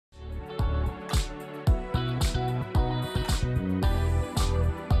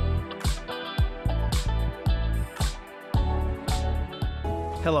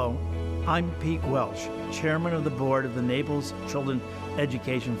Hello, I'm Pete Welsh, Chairman of the Board of the Naples Children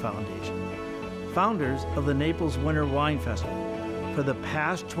Education Foundation, founders of the Naples Winter Wine Festival. For the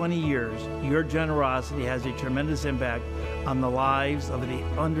past 20 years, your generosity has a tremendous impact on the lives of the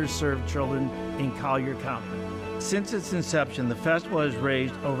underserved children in Collier County. Since its inception, the festival has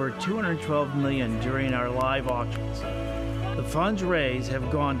raised over $212 million during our live auctions. The funds raised have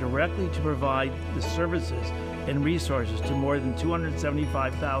gone directly to provide the services and resources to more than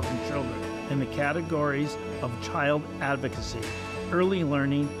 275,000 children in the categories of child advocacy, early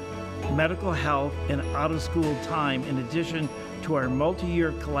learning, medical health, and out-of-school time, in addition to our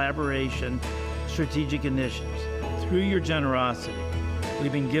multi-year collaboration strategic initiatives. Through your generosity,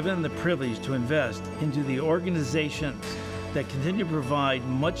 we've been given the privilege to invest into the organizations that continue to provide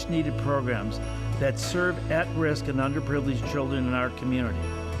much-needed programs that serve at-risk and underprivileged children in our community.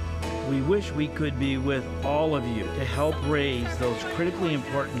 We wish we could be with all of you to help raise those critically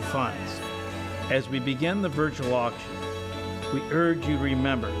important funds. As we begin the virtual auction, we urge you to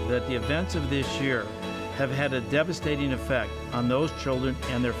remember that the events of this year have had a devastating effect on those children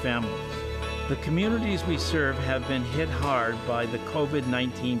and their families. The communities we serve have been hit hard by the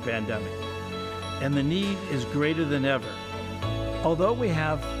COVID-19 pandemic, and the need is greater than ever. Although we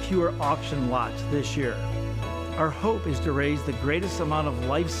have fewer auction lots this year, our hope is to raise the greatest amount of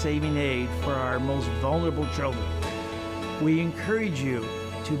life-saving aid for our most vulnerable children. We encourage you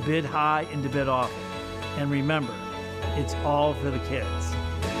to bid high and to bid often. And remember, it's all for the kids.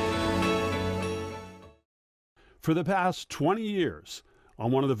 For the past 20 years,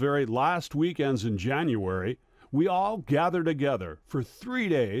 on one of the very last weekends in January, we all gather together for 3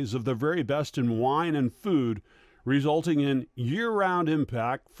 days of the very best in wine and food, resulting in year-round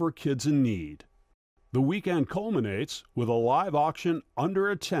impact for kids in need. The weekend culminates with a live auction under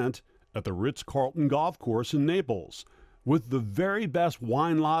a tent at the Ritz-Carlton Golf Course in Naples, with the very best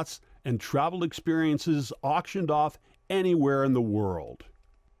wine lots and travel experiences auctioned off anywhere in the world.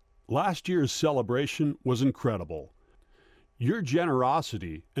 Last year's celebration was incredible. Your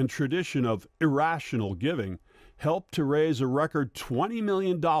generosity and tradition of irrational giving helped to raise a record $20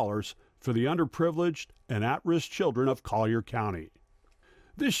 million for the underprivileged and at-risk children of Collier County.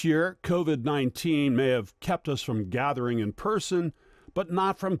 This year, COVID-19 may have kept us from gathering in person, but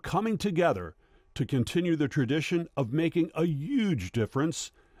not from coming together to continue the tradition of making a huge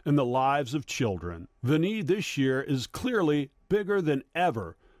difference in the lives of children. The need this year is clearly bigger than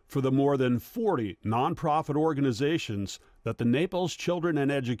ever for the more than 40 nonprofit organizations that the Naples Children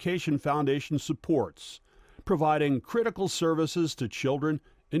and Education Foundation supports, providing critical services to children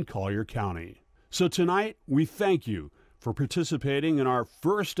in Collier County. So tonight, we thank you for participating in our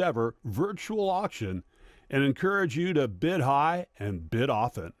first ever virtual auction and encourage you to bid high and bid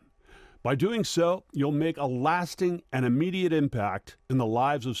often. By doing so, you'll make a lasting and immediate impact in the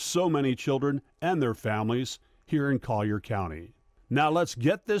lives of so many children and their families here in Collier County. Now let's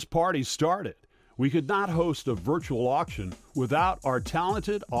get this party started. We could not host a virtual auction without our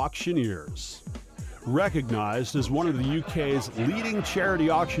talented auctioneers. Recognized as one of the UK's leading charity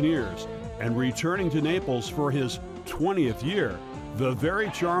auctioneers and returning to Naples for his 20th year, the very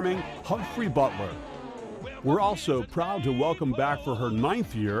charming Humphrey Butler. We're also proud to welcome back for her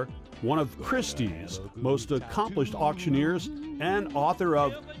 9th year one of Christie's most accomplished auctioneers and author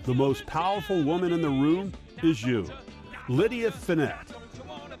of The Most Powerful Woman in the Room Is You, Lydia Finette.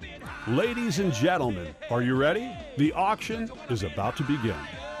 Ladies and gentlemen, are you ready? The auction is about to begin.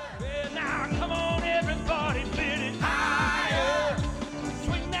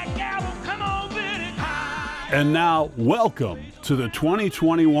 And now, welcome to the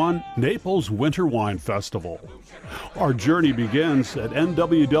 2021 Naples Winter Wine Festival. Our journey begins at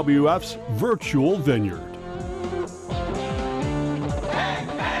NWWF's virtual vineyard.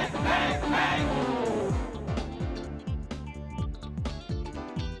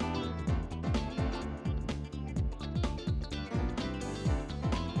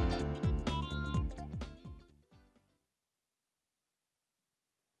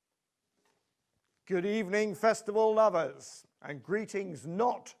 Good evening, festival lovers, and greetings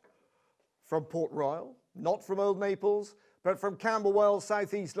not from Port Royal, not from Old Naples, but from Camberwell,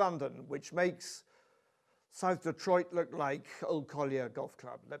 southeast London, which makes South Detroit look like Old Collier Golf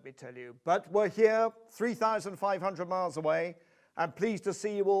Club, let me tell you. But we're here, 3,500 miles away, and pleased to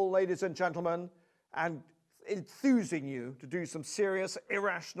see you all, ladies and gentlemen, and enthusing you to do some serious,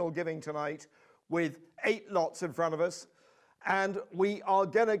 irrational giving tonight with 8 lots in front of us. And we are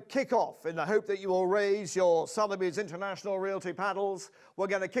going to kick off in the hope that you will raise your Sotheby's International Realty paddles. We're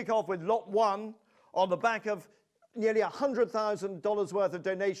going to kick off with lot 1 on the back of nearly $100,000 worth of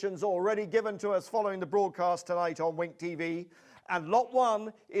donations already given to us following the broadcast tonight on Wink TV. And lot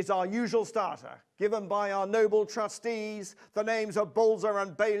 1 is our usual starter, given by our noble trustees, the names of Balzer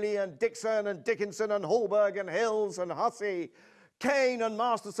and Bailey and Dixon and Dickinson and Hallberg and Hills and Hussey, Kane and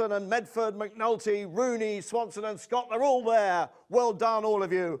Masterson and Medford, McNulty, Rooney, Swanson and Scott. They're all there. Well done, all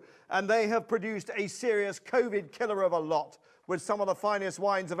of you. And they have produced a serious COVID killer of a lot, with some of the finest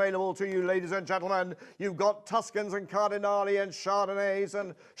wines available to you, ladies and gentlemen. You've got Tuscans and Cardinali and Chardonnays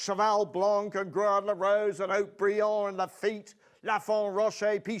and Cheval Blanc and Grade La Rose and Haut-Brion and Lafite, Lafont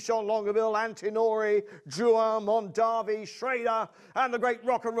Rocher, Pichon Longueville, Antinori, Juin, Mondavi, Schrader, and the great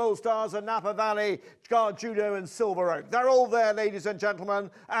rock and roll stars of Napa Valley, Garjudo and Silver Oak. They're all there, ladies and gentlemen,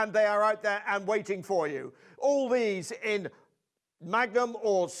 and they are out there and waiting for you. All these in Magnum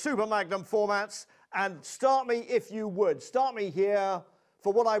or Super Magnum formats. And start me, if you would, start me here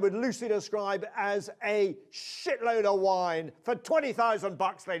for what I would loosely describe as a shitload of wine for 20,000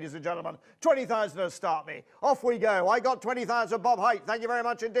 bucks, ladies and gentlemen. 20,000 to start me. Off we go. I got 20,000 Bob Height. Thank you very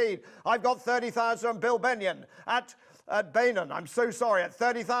much indeed. I've got 30,000 Bill Benyon at Bainan. I'm so sorry. At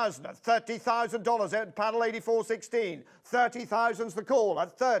 30,000. At $30,000 at Paddle 8416. 30,000's the call.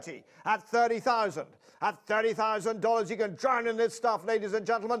 At 30. At 30,000. At $30,000, you can drown in this stuff, ladies and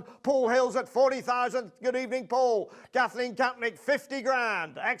gentlemen. Paul Hills at 40,000. Good evening, Paul. Kathleen Kapnick, 50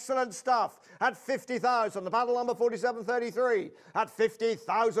 grand. Excellent stuff. At 50,000. The paddle number 4733. At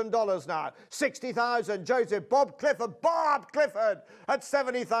 $50,000 now. 60,000. Joseph. Bob Clifford. Bob Clifford. At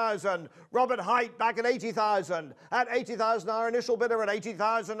 70,000. Robert Height back at 80,000. At 80,000, our initial bidder at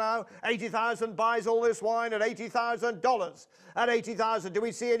 80,000 now. 80,000 buys all this wine at $80,000. At 80,000. Do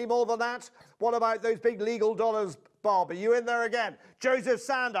we see any more than that? What about those big legal dollars, Bob? Are you in there again? Joseph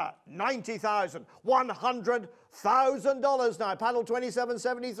Sander, 90,000. $100,000 now. Paddle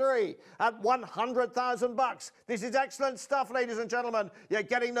 2773 at 100,000 bucks. This is excellent stuff, ladies and gentlemen. You're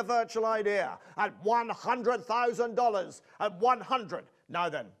getting the virtual idea. At $100,000. At 100. Now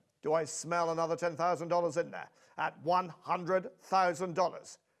then, do I smell another $10,000 in there? At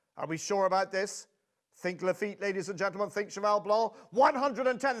 $100,000. Are we sure about this? Think Lafite, ladies and gentlemen. Think Cheval Blanc.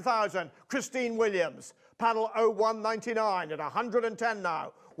 110,000. Christine Williams. Paddle 0199 at 110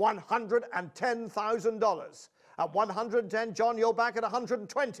 now. $110,000. At 110, John, you're back at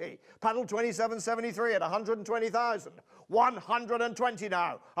 120. Paddle 2773 at 120,000. 120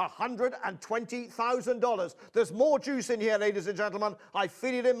 now. $120,000. There's more juice in here, ladies and gentlemen. I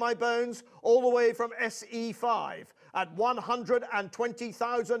feel it in my bones all the way from SE5 at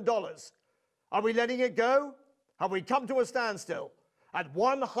 $120,000. Are we letting it go? Have we come to a standstill? At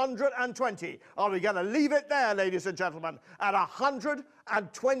 120. Are we going to leave it there, ladies and gentlemen, at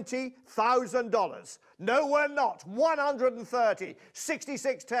 $120,000? No, we're not. 130.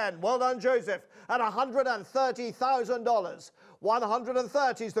 6610. Well done, Joseph. At $130,000.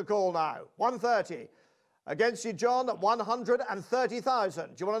 130 is the call now. 130. Against you, John, at 130,000.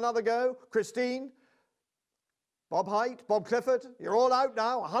 Do you want another go? Christine? Bob Height, Bob Clifford, you're all out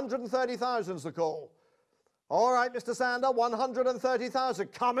now. 130,000's the call. All right, Mr. Sander,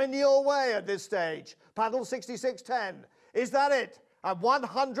 130,000. Coming your way at this stage. Paddle 6610. Is that it? At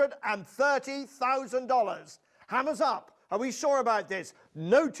 $130,000. Hammers up. Are we sure about this?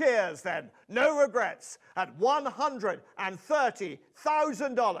 No tears then. No regrets. At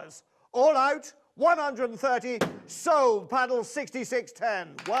 $130,000. All out. 130. Sold. Paddle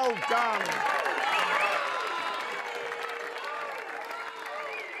 6610. Well done.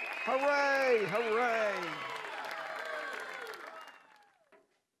 Hooray, hooray.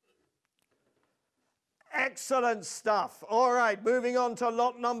 Excellent stuff. All right, moving on to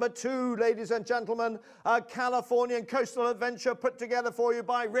lot number 2, ladies and gentlemen. A Californian coastal adventure put together for you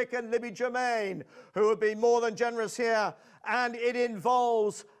by Rick and Libby Germain, who have been more than generous here. And it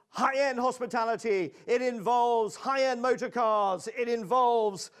involves high-end hospitality. It involves high-end motor cars. It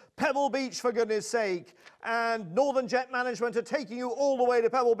involves Pebble Beach, for goodness sake. And Northern Jet Management are taking you all the way to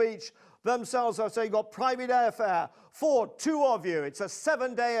Pebble Beach themselves. So you've got private airfare for 2 of you. It's a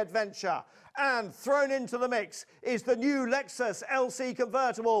 7-day adventure. And thrown into the mix is the new Lexus LC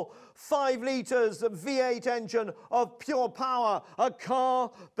convertible, 5 litres V8 engine of pure power, a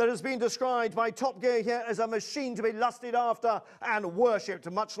car that has been described by Top Gear here as a machine to be lusted after and worshipped,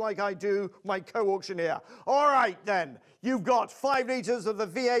 much like I do my co-auctioneer. All right then, you've got 5 litres of the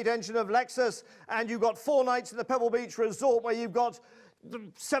V8 engine of Lexus, and you've got 4 nights at the Pebble Beach Resort where you've got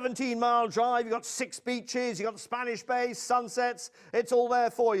 17-mile drive, you've got 6 beaches, you've got Spanish Bay, sunsets, it's all there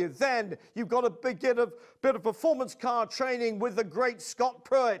for you. Then you've got a bit of performance car training with the great Scott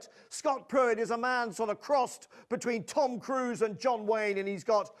Pruitt. Scott Pruitt is a man sort of crossed between Tom Cruise and John Wayne, and he's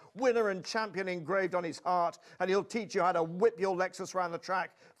got winner and champion engraved on his heart, and he'll teach you how to whip your Lexus around the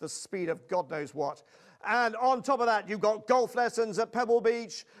track at the speed of God knows what. And on top of that, you've got golf lessons at Pebble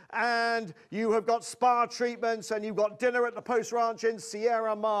Beach, and you have got spa treatments, and you've got dinner at the Post Ranch in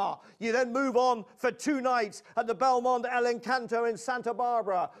Sierra Mar. You then move on for 2 nights at the Belmont El Encanto in Santa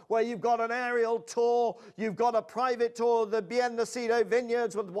Barbara, where you've got an aerial tour, you've got a private tour of the Bien Nacido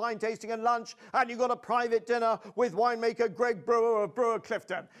vineyards with wine tasting and lunch, and you've got a private dinner with winemaker Greg Brewer of Brewer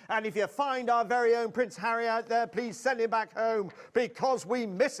Clifton. And if you find our very own Prince Harry out there, please send him back home, because we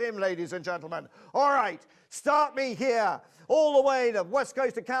miss him, ladies and gentlemen. All right. Start me here, all the way to west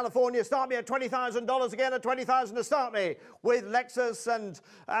coast of California. Start me at $20,000 again, at $20,000 to start me with Lexus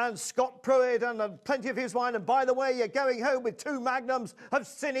and Scott Pruitt and plenty of his wine. And by the way, you're going home with 2 magnums of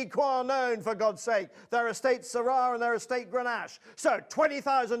Sine Qua Non, for God's sake. Their estate Syrah and their estate Grenache. So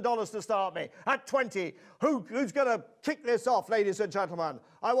 $20,000 to start me at 20. Who's going to kick this off, ladies and gentlemen?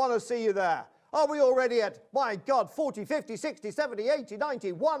 I want to see you there. Are we already at, my God, 40, 50, 60, 70, 80,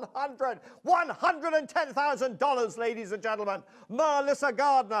 90, 100, $110,000, ladies and gentlemen. Melissa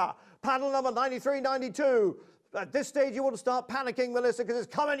Gardner, panel number 93, 92. At this stage, you want to start panicking, Melissa, because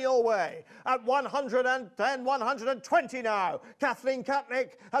it's coming your way. At 110, 120 now. Kathleen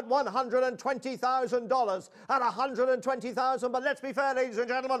Kapnick at $120,000. At $120,000, but let's be fair, ladies and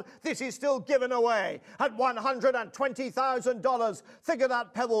gentlemen, this is still given away. At $120,000, think of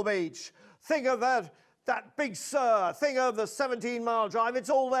that Pebble Beach. Think of that Big Sur. Think of the 17-mile drive.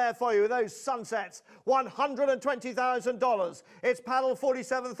 It's all there for you, those sunsets. $120,000. It's paddle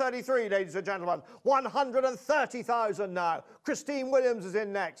 4733, ladies and gentlemen. $130,000 now. Christine Williams is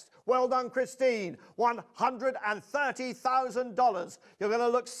in next. Well done, Christine. $130,000. You're going to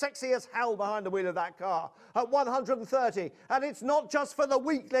look sexy as hell behind the wheel of that car at $130,000. And it's not just for the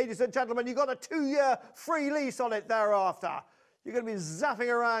week, ladies and gentlemen. You've got a 2-year free lease on it thereafter. You're going to be zapping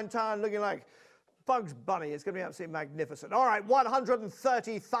around town looking like Bugs Bunny. It's going to be absolutely magnificent. All right,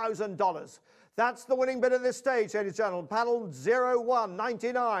 $130,000. That's the winning bid at this stage, ladies and gentlemen. Panel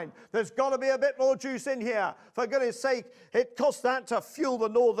 0199. There's got to be a bit more juice in here. For goodness sake, it cost that to fuel the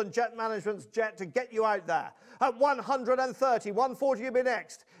Northern Jet Management's jet to get you out there. At 130, 140 will be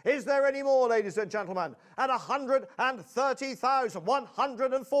next. Is there any more, ladies and gentlemen? At 130,000,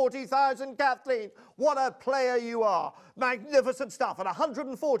 140,000, Kathleen. What a player you are. Magnificent stuff. At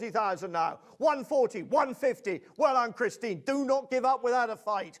 140,000 now. 140, 150. Well done, Christine. Do not give up without a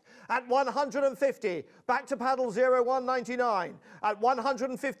fight. At 150, back to paddle 0199. At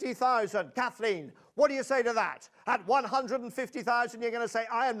 150,000, Kathleen. What do you say to that? At 150,000, you're going to say,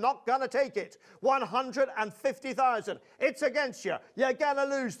 I am not going to take it. 150,000. It's against you. You're going to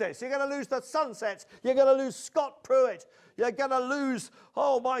lose this. You're going to lose the sunsets. You're going to lose Scott Pruitt. You're going to lose,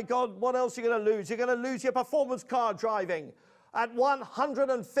 oh my God, what else are you going to lose? You're going to lose your performance car driving at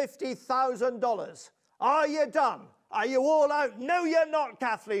 $150,000. Are you done? Are you all out? No, you're not,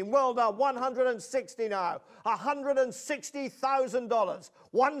 Kathleen. Well done. 160 now. $160,000.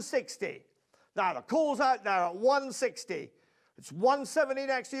 160. Now, the call's out there at 160. It's 170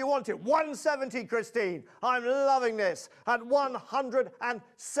 next. Do you want it? 170, Christine. I'm loving this. At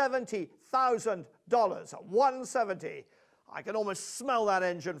 $170,000. At 170. I can almost smell that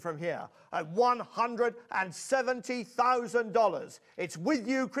engine from here. At $170,000. It's with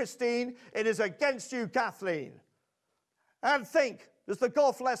you, Christine. It is against you, Kathleen. And think, there's the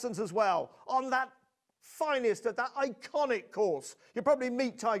golf lessons as well. On that finest, at that iconic course. You'll probably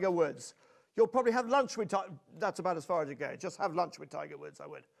meet Tiger Woods. You'll probably have lunch with Tiger. That's about as far as you go. Just have lunch with Tiger Woods, I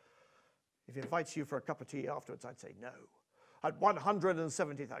would. If he invites you for a cup of tea afterwards, I'd say no. At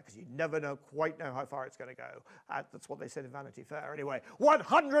 170,000, because you never quite know how far it's going to go. That's what they said in Vanity Fair. Anyway,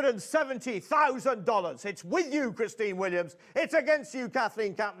 $170,000. It's with you, Christine Williams. It's against you,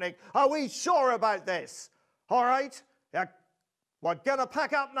 Kathleen Kapnick. Are we sure about this? All right? Yeah. We're going to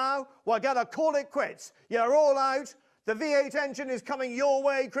pack up now. We're going to call it quits. You're all out. The V8 engine is coming your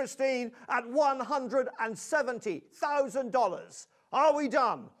way, Christine, at $170,000. Are we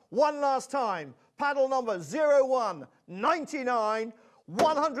done? One last time. Paddle number 0199.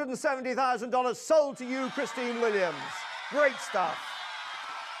 $170,000 sold to you, Christine Williams. Great stuff.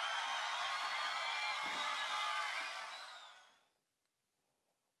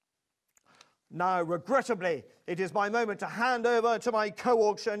 Now, regrettably, it is my moment to hand over to my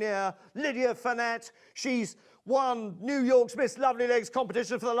co-auctioneer, Lydia Fannett. She's won New York's Miss Lovely Legs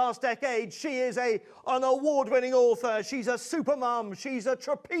competition for the last decade. She is an award-winning author. She's a super mum. She's a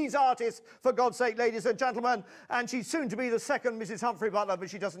trapeze artist, for God's sake, ladies and gentlemen. And she's soon to be the second Mrs. Humphrey Butler,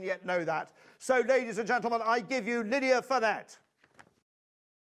 but she doesn't yet know that. So, ladies and gentlemen, I give you Lydia Fannett.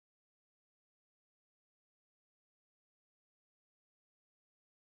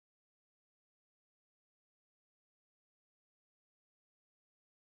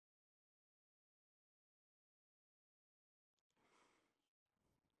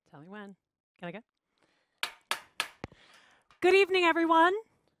 Tell me when. Can I go? Good evening, everyone,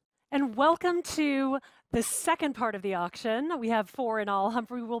 and welcome to the second part of the auction. We have 4 in all.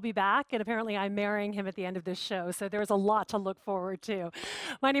 Humphrey will be back, and apparently I'm marrying him at the end of this show, so there's a lot to look forward to.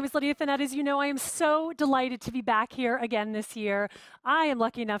 My name is Lydia Finette. As you know, I am so delighted to be back here again this year. I am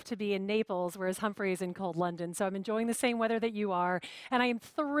lucky enough to be in Naples, whereas Humphrey is in cold London, so I'm enjoying the same weather that you are, and I am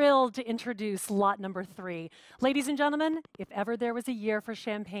thrilled to introduce lot number 3. Ladies and gentlemen, if ever there was a year for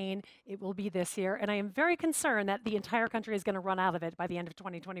champagne, it will be this year, and I am very concerned that the entire country is going to run out of it by the end of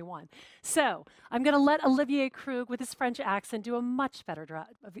 2021. So I'm going to let Olivier Krug, with his French accent, do a much better job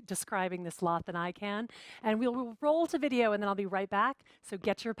of describing this lot than I can. And we'll roll to video, and then I'll be right back. So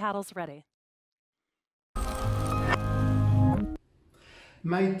get your paddles ready.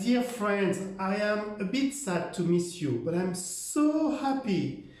 My dear friends, I am a bit sad to miss you, but I'm so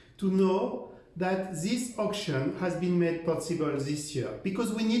happy to know that this auction has been made possible this year,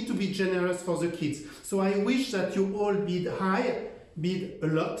 because we need to be generous for the kids. So I wish that you all bid high, bid a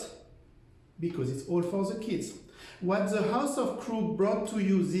lot, because it's all for the kids. What the House of Krug brought to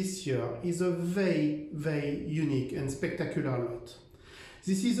you this year is a very, very unique and spectacular lot.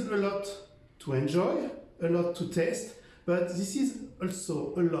 This is a lot to enjoy, a lot to taste, but this is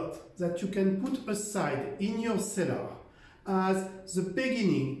also a lot that you can put aside in your cellar as the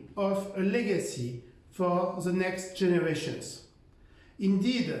beginning of a legacy for the next generations.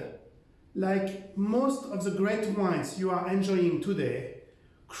 Indeed, like most of the great wines you are enjoying today,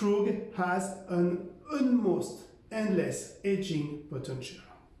 Krug has an almost endless aging potential.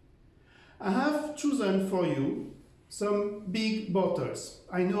 I have chosen for you some big bottles.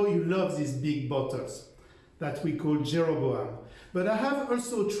 I know you love these big bottles that we call Jeroboam, but I have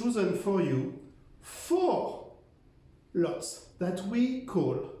also chosen for you 4 lots that we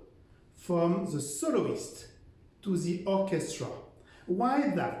call from the soloist to the orchestra.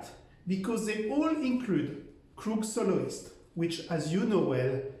 Why that? Because they all include Krug soloist, which, as you know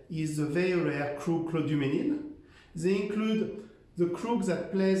well, is the very rare Krug Claude Duménil. They include the Krug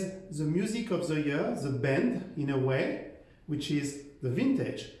that plays the music of the year, the band in a way, which is the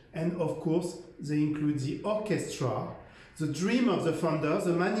vintage. And of course, they include the orchestra, the dream of the founder,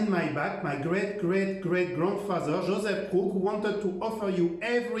 the man in my back, my great-great-great-grandfather, Joseph Krug, who wanted to offer you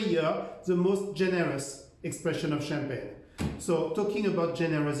every year the most generous expression of champagne. So, talking about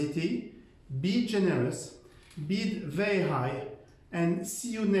generosity, be generous, bid very high, and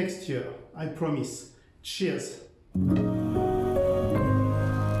see you next year, I promise. Cheers.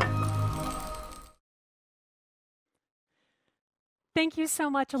 Thank you so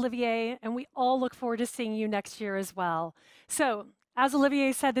much, Olivier, and we all look forward to seeing you next year as well. So, as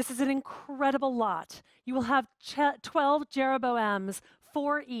Olivier said, this is an incredible lot. You will have 12 Jeroboams,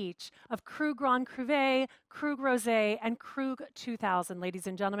 4 each, of Krug Grand Cuvée, Krug Rosé, and Krug 2000, ladies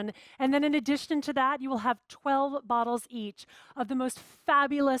and gentlemen. And then in addition to that, you will have 12 bottles each of the most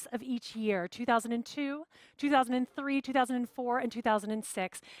fabulous of each year, 2002, 2003, 2004, and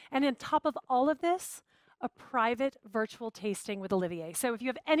 2006. And on top of all of this, a private virtual tasting with Olivier. So if you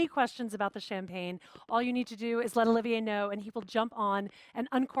have any questions about the champagne, all you need to do is let Olivier know, and he will jump on and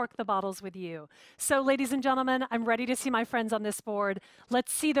uncork the bottles with you. So ladies and gentlemen, I'm ready to see my friends on this board.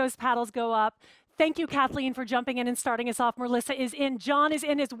 Let's see those paddles go up. Thank you, Kathleen, for jumping in and starting us off. Melissa is in. John is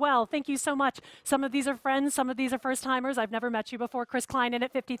in as well. Thank you so much. Some of these are friends. Some of these are first-timers. I've never met you before. Chris Klein in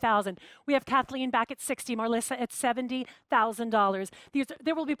at $50,000. We have Kathleen back at $60,000. Marlissa at $70,000.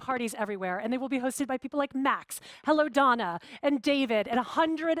 There will be parties everywhere, and they will be hosted by people like Max. Hello, Donna and David at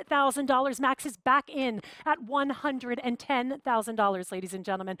 $100,000. Max is back in at $110,000, ladies and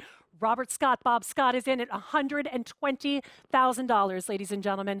gentlemen. Robert Scott, Bob Scott is in at $120,000, ladies and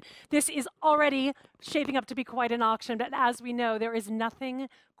gentlemen. This is already shaping up to be quite an auction, but as we know, there is nothing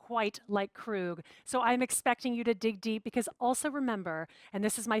quite like Krug. So I'm expecting you to dig deep, because also remember, and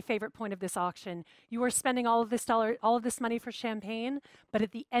this is my favorite point of this auction, you are spending all of this money for champagne, but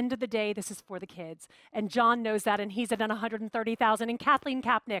at the end of the day, this is for the kids. And John knows that, and he's at $130,000. And Kathleen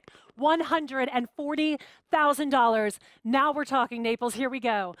Kapnick, $140,000. Now we're talking, Naples. Here we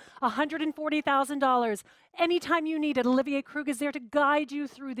go. $140,000. Anytime you need it, Olivier Krug is there to guide you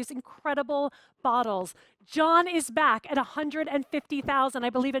through these incredible bottles. John is back at $150,000. I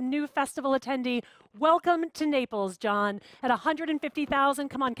believe a new festival attendee. Welcome to Naples, John. At $150,000.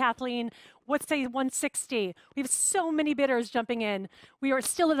 Come on, Kathleen. Let's say $160,000. We have so many bidders jumping in. We are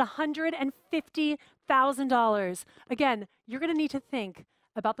still at $150,000. Again, you're going to need to think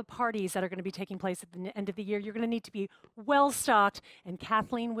about the parties that are going to be taking place at the end of the year. You're going to need to be well stocked, and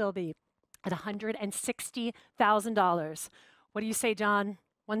Kathleen will be at $160,000. What do you say, John?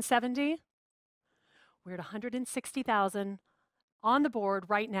 170? We're at $160,000. On the board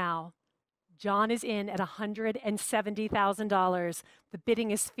right now, John is in at $170,000. The bidding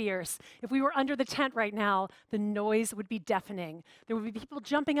is fierce. If we were under the tent right now, the noise would be deafening. There would be people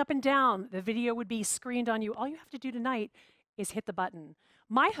jumping up and down. The video would be screened on you. All you have to do tonight is hit the button.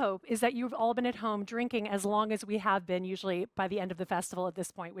 My hope is that you've all been at home drinking as long as we have been, usually by the end of the festival at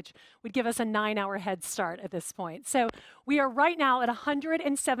this point, which would give us a 9-hour head start at this point. So we are right now at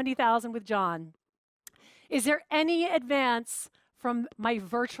 $170,000 with John. Is there any advance from my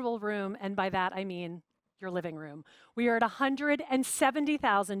virtual room, and by that I mean your living room? We are at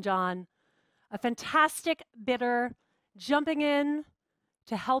 $170,000, John. A fantastic bidder jumping in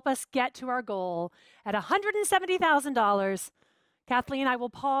to help us get to our goal at $170,000. Kathleen, I will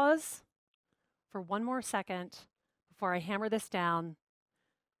pause for one more second before I hammer this down.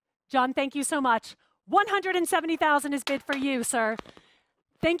 John, thank you so much. $170,000 is bid for you, sir.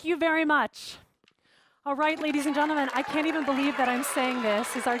 Thank you very much. All right, ladies and gentlemen, I can't even believe that I'm saying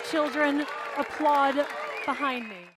this as our children applaud behind me.